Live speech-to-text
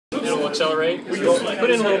accelerate. Put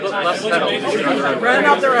in a little bit less pedal. Running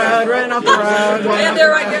off the road, running off the road. And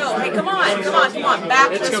there I go. Hey, come on.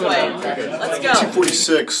 Back this way. Let's go.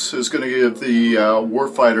 KC-46 is going to give the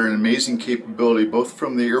warfighter an amazing capability, both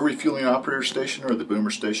from the air refueling operator station, or the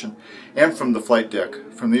boomer station, and from the flight deck.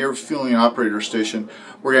 From the air refueling operator station,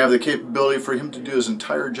 we're going to have the capability for him to do his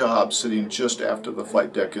entire job sitting just after the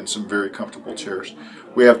flight deck in some very comfortable chairs.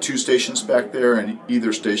 We have 2 stations back there, and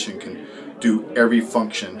either station can do every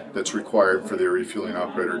function that's required for the air refueling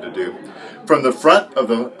operator to do. From the front of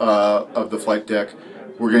the flight deck,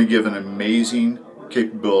 we're going to give an amazing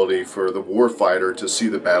capability for the warfighter to see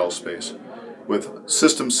the battle space. With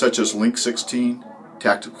systems such as Link 16,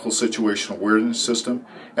 Tactical Situational Awareness System,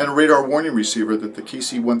 and a radar warning receiver that the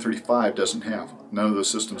KC-135 doesn't have. None of those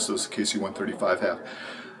systems does the KC-135 have.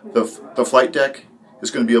 The flight deck is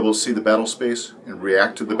going to be able to see the battle space and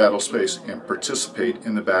react to the battle space and participate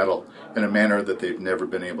in the battle in a manner that they've never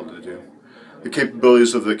been able to do. The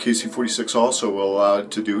capabilities of the KC-46 also will allow it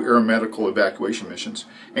to do aeromedical evacuation missions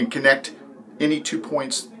and connect any 2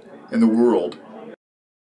 points in the world